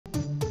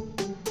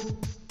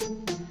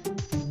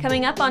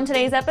Coming up on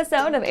today's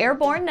episode of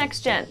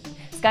Airborne-NextGen,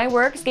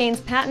 Skyworks gains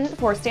patent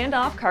for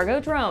standoff cargo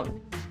drone.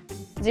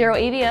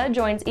 ZeroAvia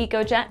joins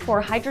Ecojet for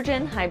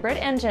hydrogen hybrid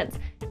engines.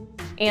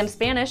 And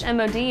Spanish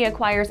MOD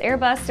acquires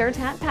Airbus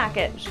SIRTAP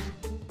package.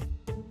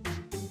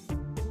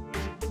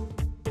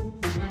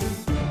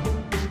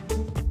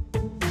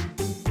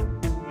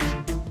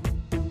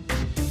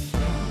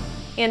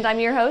 And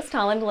I'm your host,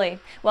 Holland Lee.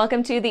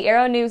 Welcome to the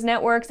Aero-News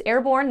Network's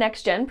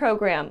Airborne-NextGen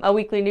program, a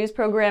weekly news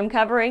program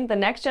covering the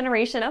next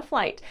generation of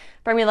flight,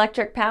 from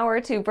electric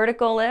power to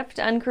vertical lift,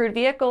 uncrewed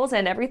vehicles,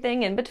 and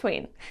everything in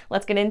between.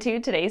 Let's get into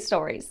today's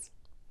stories.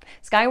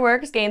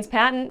 Skyworks gains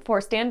patent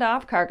for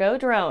standoff cargo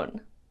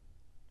drone.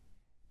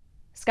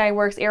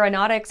 Skyworks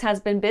Aeronautics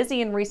has been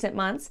busy in recent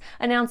months,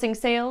 announcing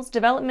sales,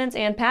 developments,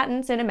 and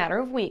patents in a matter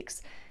of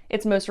weeks.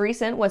 Its most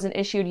recent was an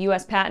issued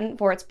U.S. patent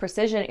for its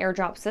Precision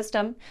Airdrop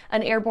System,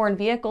 an airborne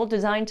vehicle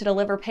designed to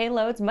deliver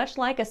payloads much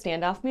like a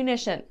standoff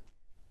munition.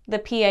 The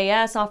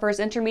PAS offers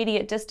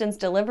intermediate distance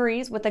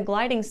deliveries with a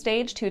gliding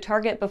stage to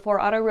target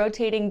before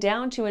auto-rotating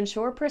down to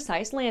ensure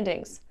precise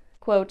landings.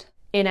 Quote,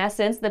 "In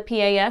essence, the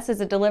PAS is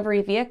a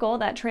delivery vehicle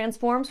that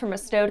transforms from a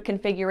stowed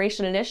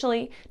configuration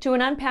initially to an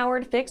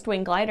unpowered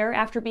fixed-wing glider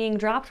after being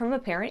dropped from a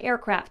parent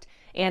aircraft.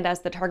 And as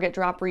the target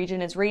drop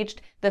region is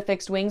reached, the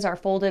fixed wings are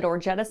folded or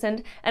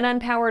jettisoned, and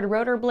unpowered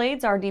rotor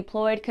blades are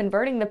deployed,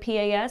 converting the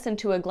PAS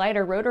into a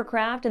glider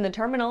rotorcraft in the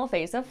terminal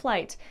phase of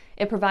flight.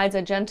 It provides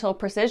a gentle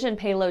precision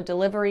payload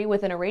delivery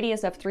within a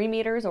radius of 3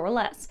 meters or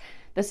less.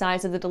 The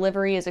size of the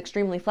delivery is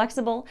extremely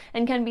flexible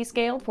and can be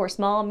scaled for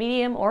small,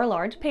 medium, or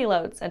large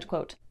payloads." End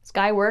quote.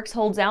 Skyworks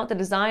holds out the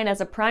design as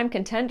a prime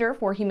contender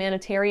for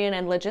humanitarian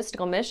and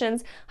logistical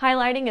missions,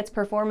 highlighting its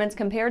performance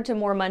compared to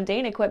more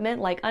mundane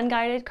equipment like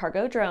unguided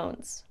cargo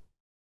drones.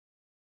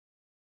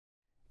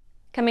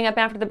 Coming up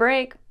after the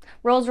break,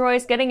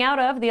 Rolls-Royce getting out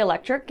of the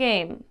electric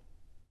game.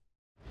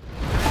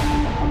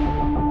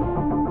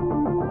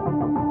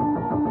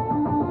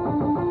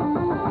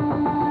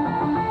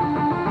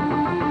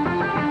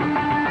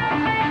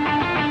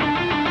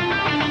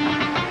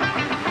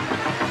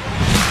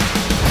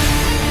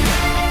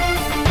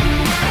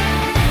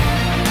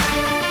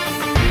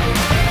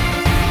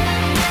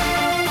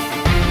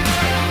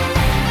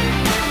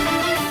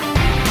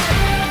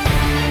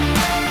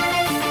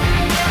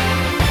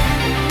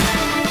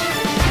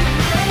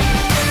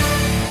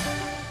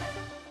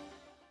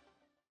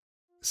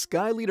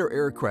 Skyleader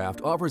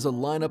Aircraft offers a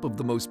lineup of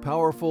the most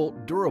powerful,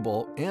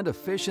 durable, and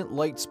efficient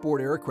light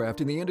sport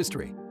aircraft in the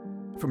industry.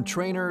 From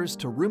trainers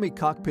to roomy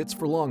cockpits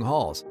for long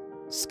hauls,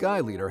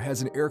 Skyleader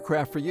has an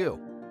aircraft for you.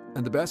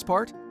 And the best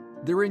part?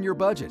 They're in your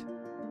budget.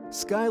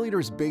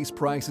 Skyleader's base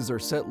prices are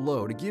set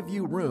low to give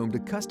you room to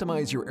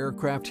customize your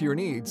aircraft to your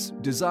needs,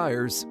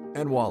 desires,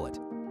 and wallet,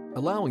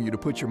 allowing you to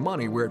put your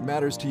money where it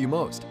matters to you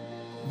most.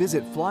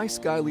 Visit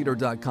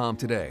flyskyleader.com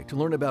today to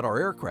learn about our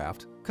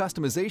aircraft,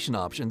 customization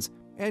options,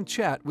 and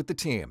chat with the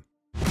team.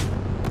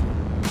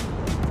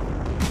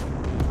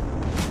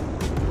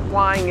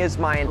 Flying is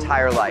my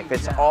entire life.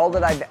 It's all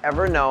that I've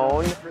ever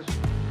known.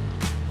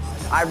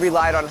 I've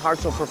relied on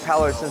Hartzell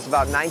propellers since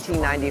about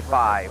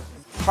 1995.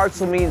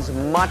 Hartzell means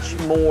much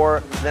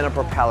more than a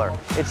propeller.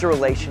 It's a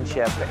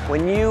relationship.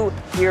 When you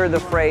hear the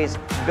phrase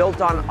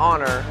built on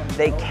honor,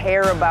 they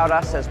care about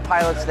us as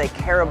pilots, they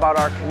care about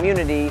our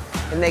community,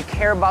 and they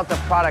care about the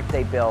product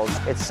they build.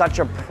 It's such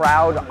a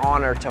proud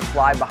honor to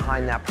fly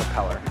behind that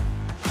propeller.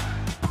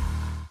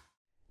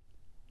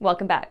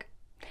 Welcome back.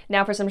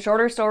 Now for some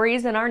shorter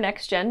stories in our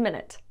Next-Gen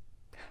Minute.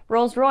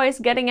 Rolls-Royce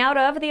getting out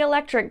of the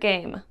electric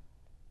game.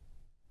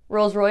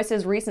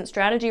 Rolls-Royce's recent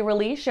strategy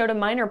release showed a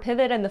minor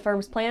pivot in the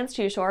firm's plans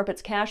to shore up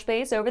its cash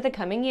base over the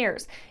coming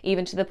years,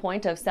 even to the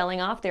point of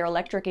selling off their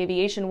electric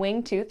aviation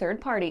wing to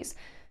third parties.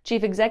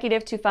 Chief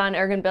Executive Tufan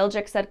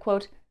Erginbilgic said,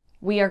 quote,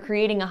 "We are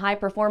creating a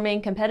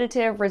high-performing,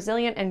 competitive,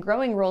 resilient, and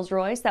growing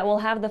Rolls-Royce that will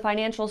have the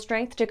financial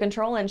strength to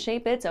control and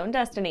shape its own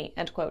destiny."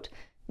 End quote.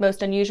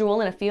 Most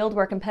unusual in a field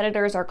where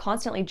competitors are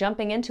constantly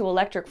jumping into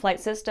electric flight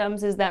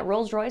systems is that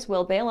Rolls-Royce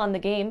will bail on the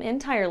game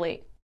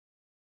entirely.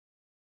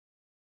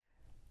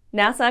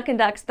 NASA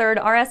conducts third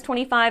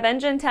RS-25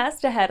 engine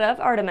test ahead of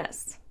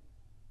Artemis.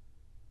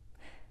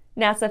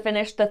 NASA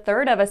finished the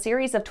third of a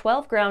series of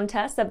 12 ground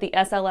tests of the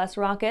SLS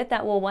rocket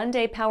that will one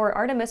day power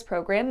Artemis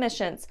program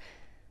missions.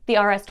 The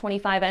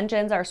RS-25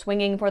 engines are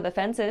swinging for the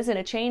fences in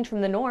a change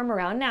from the norm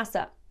around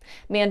NASA.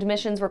 Manned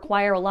missions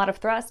require a lot of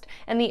thrust,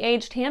 and the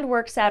aged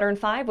handwork Saturn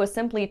V was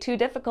simply too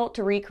difficult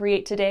to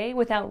recreate today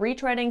without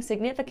retreading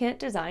significant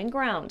design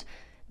ground.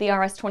 The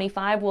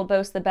RS-25 will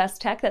boast the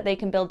best tech that they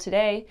can build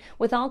today,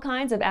 with all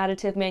kinds of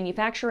additive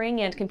manufacturing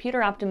and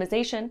computer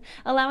optimization,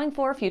 allowing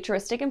for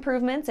futuristic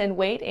improvements in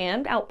weight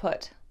and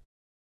output.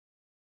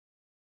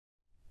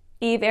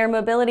 Eve Air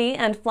Mobility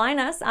and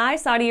Flynas eye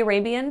Saudi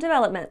Arabian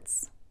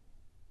developments.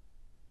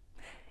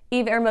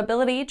 Eve Air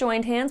Mobility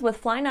joined hands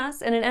with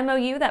Flynas in an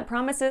MOU that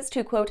promises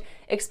to, quote,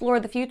 explore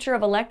the future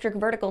of electric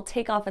vertical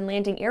takeoff and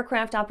landing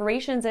aircraft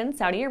operations in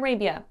Saudi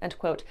Arabia, end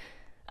quote.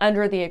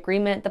 Under the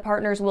agreement, the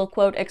partners will,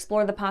 quote,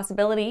 explore the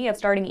possibility of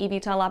starting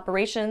eVTOL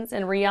operations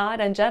in Riyadh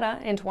and Jeddah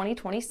in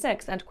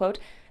 2026, end quote,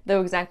 though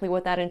exactly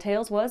what that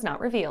entails was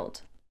not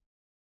revealed.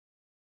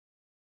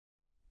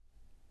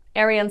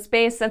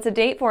 ArianeSpace sets a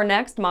date for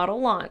next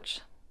model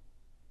launch.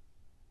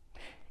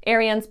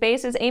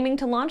 ArianeSpace is aiming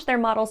to launch their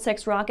Model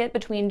 6 rocket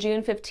between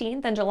June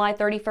 15th and July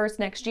 31st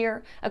next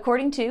year,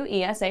 according to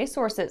ESA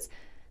sources.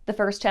 The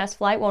first test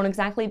flight won't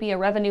exactly be a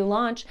revenue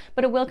launch,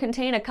 but it will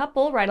contain a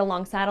couple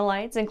ride-along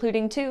satellites,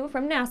 including 2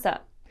 from NASA.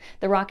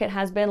 The rocket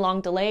has been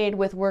long delayed,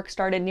 with work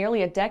started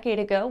nearly a decade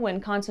ago when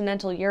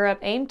continental Europe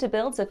aimed to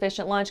build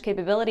sufficient launch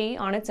capability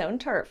on its own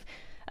turf.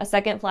 A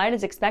second flight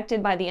is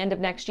expected by the end of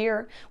next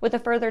year, with a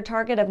further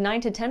target of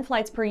 9 to 10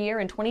 flights per year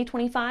in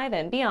 2025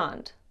 and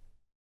beyond.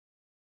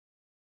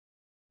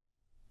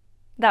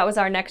 That was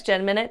our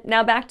NextGen Minute.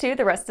 Now back to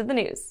the rest of the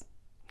news.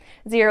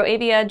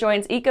 ZeroAvia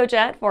joins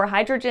Ecojet for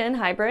hydrogen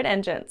hybrid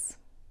engines.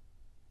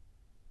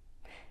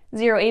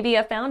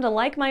 ZeroAvia found a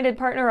like-minded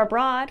partner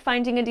abroad,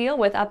 finding a deal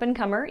with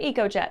up-and-comer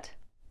Ecojet.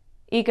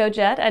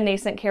 Ecojet, a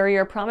nascent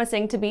carrier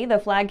promising to be the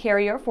flag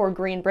carrier for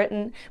Green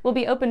Britain, will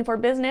be open for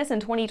business in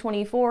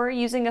 2024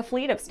 using a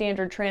fleet of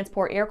standard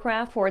transport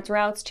aircraft for its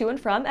routes to and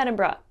from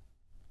Edinburgh.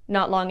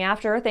 Not long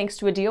after, thanks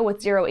to a deal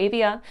with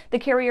ZeroAvia, the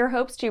carrier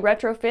hopes to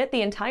retrofit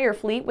the entire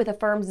fleet with a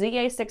firm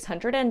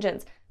ZA600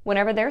 engines,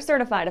 whenever they're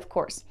certified, of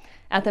course.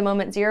 At the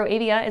moment,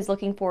 ZeroAvia is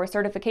looking for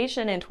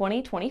certification in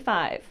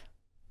 2025.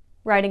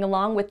 Riding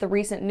along with the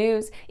recent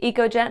news,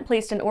 Ecojet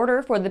placed an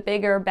order for the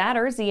bigger,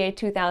 badder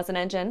ZA2000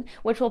 engine,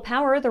 which will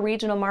power the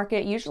regional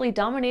market usually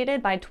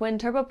dominated by twin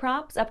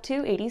turboprops up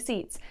to 80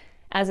 seats.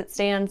 As it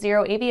stands,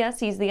 ZeroAvia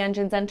sees the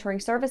engines entering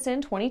service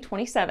in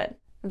 2027.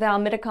 Val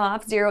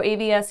Midikoff,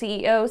 ZeroAvia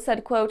CEO,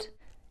 said, quote,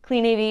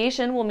 "Clean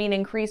aviation will mean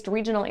increased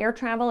regional air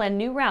travel and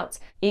new routes.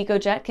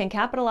 Ecojet can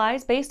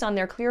capitalize based on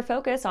their clear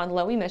focus on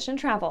low-emission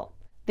travel.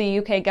 The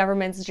UK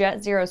government's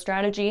Jet Zero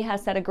strategy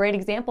has set a great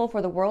example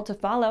for the world to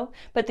follow,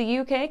 but the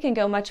UK can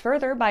go much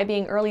further by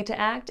being early to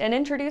act and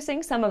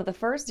introducing some of the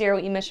first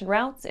zero-emission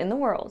routes in the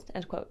world,"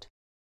 end quote.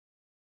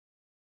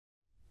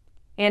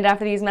 And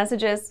after these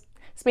messages,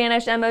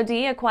 Spanish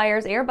MOD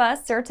acquires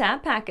Airbus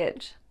SIRTAP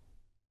package.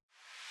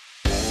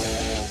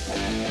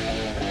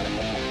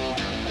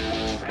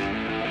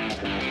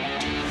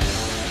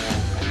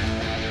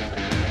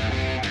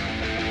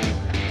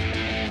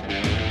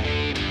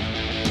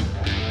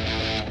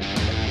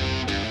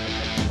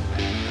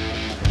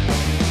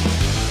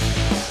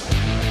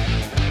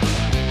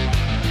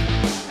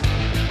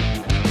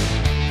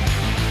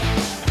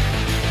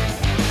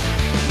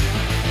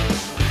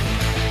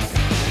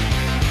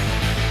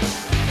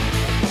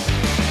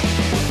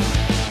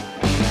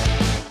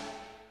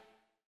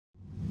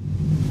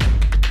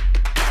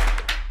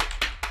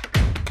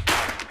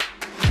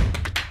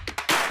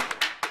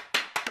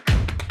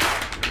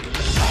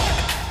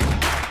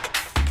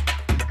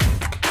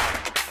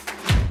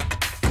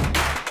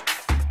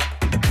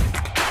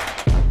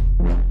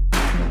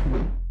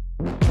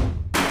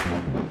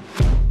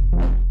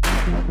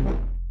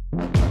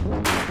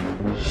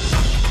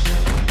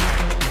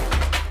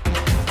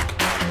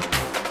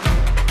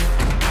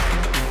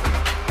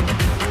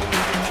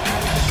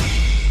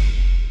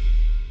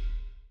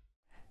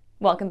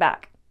 Welcome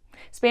back.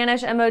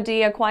 Spanish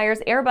MOD acquires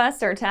Airbus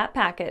SIRTAP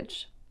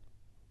package.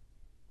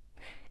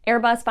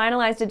 Airbus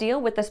finalized a deal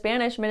with the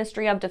Spanish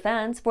Ministry of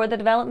Defense for the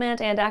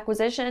development and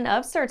acquisition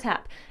of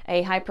SIRTAP,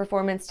 a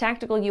high-performance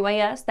tactical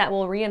UAS that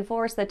will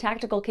reinforce the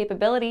tactical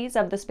capabilities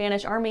of the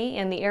Spanish Army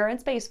and the Air and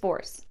Space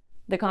Force.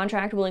 The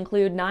contract will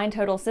include 9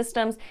 total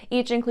systems,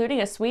 each including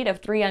a suite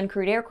of 3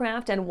 uncrewed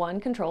aircraft and 1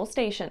 control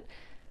station.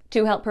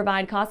 To help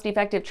provide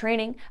cost-effective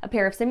training, a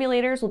pair of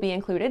simulators will be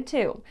included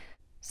too.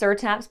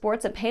 SIRTAP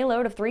sports a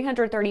payload of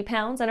 330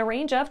 pounds and a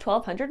range of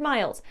 1,200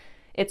 miles.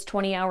 Its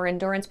 20-hour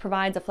endurance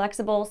provides a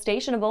flexible,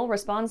 stationable,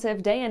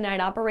 responsive day and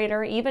night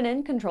operator even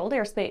in controlled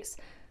airspace.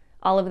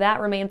 All of that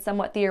remains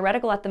somewhat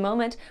theoretical at the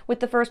moment, with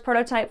the first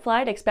prototype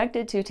flight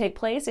expected to take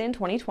place in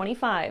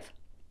 2025.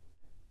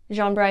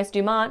 Jean-Brice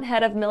Dumont,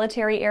 head of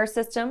military air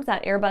systems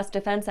at Airbus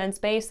Defence and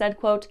Space, said,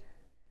 quote,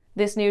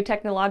 "This new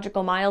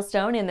technological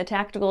milestone in the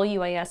tactical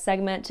UAS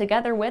segment,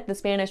 together with the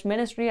Spanish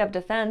Ministry of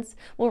Defense,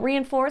 will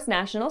reinforce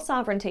national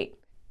sovereignty.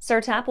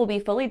 SIRTAP will be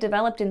fully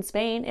developed in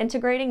Spain,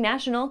 integrating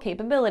national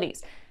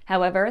capabilities.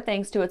 However,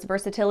 thanks to its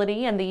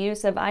versatility and the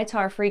use of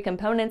ITAR-free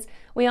components,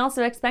 we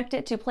also expect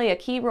it to play a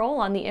key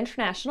role on the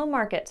international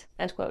market,"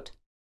 end quote.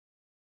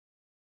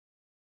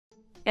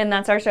 And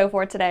that's our show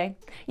for today.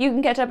 You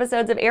can catch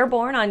episodes of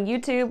Airborne on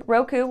YouTube,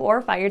 Roku,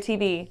 or Fire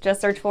TV. Just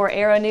search for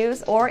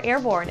Aero-News or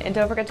Airborne, and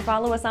don't forget to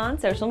follow us on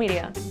social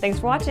media. Thanks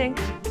for watching!